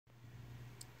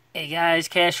Hey guys,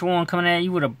 Cash One coming at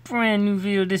you with a brand new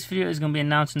video. This video is going to be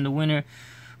announcing the winner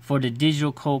for the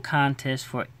digital code contest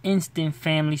for Instant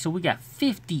Family. So we got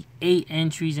 58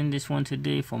 entries in this one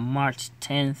today for March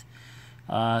 10th,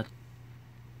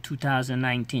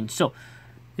 2019. So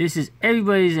this is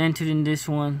everybody's entered in this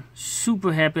one.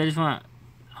 Super happy. I just want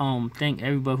to thank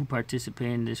everybody who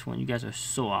participated in this one. You guys are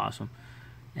so awesome.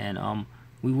 And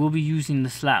we will be using the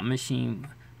slot machine.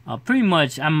 Pretty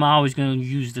much, I'm always going to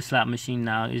use the slot machine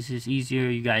now. It's just easier.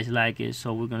 You guys like it,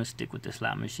 so we're going to stick with the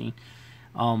slot machine.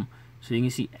 So you can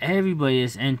see everybody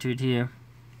is entered here.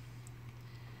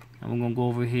 And we're going to go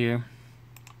over here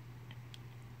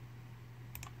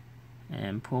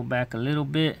and pull back a little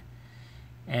bit.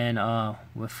 And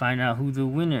we'll find out who the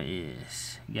winner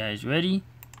is. You guys ready?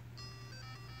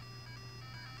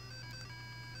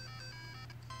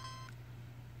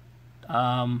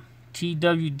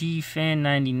 TWD Fan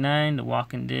 99, The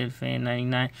Walking Dead Fan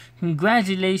 99.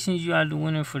 Congratulations, you are the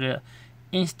winner for the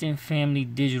Instant Family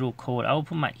Digital Code. I will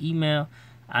put my email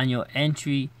on your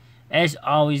entry. As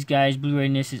always, guys,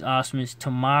 Blu-ray-ness is awesome.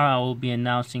 Tomorrow I will be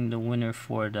announcing the winner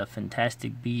for the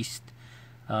Fantastic Beast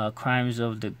Crimes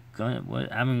of the Gun.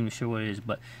 I'm not even sure what it is,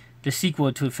 but the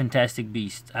sequel to Fantastic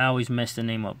Beast. I always mess the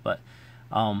name up, but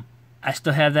I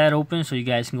still have that open, so you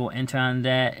guys can go enter on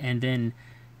that. And then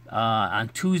on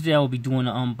Tuesday, I will be doing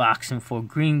an unboxing for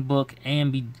Green Book,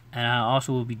 and I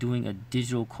also will be doing a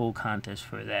digital code contest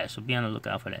for that. So be on the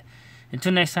lookout for that.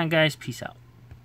 Until next time, guys, peace out.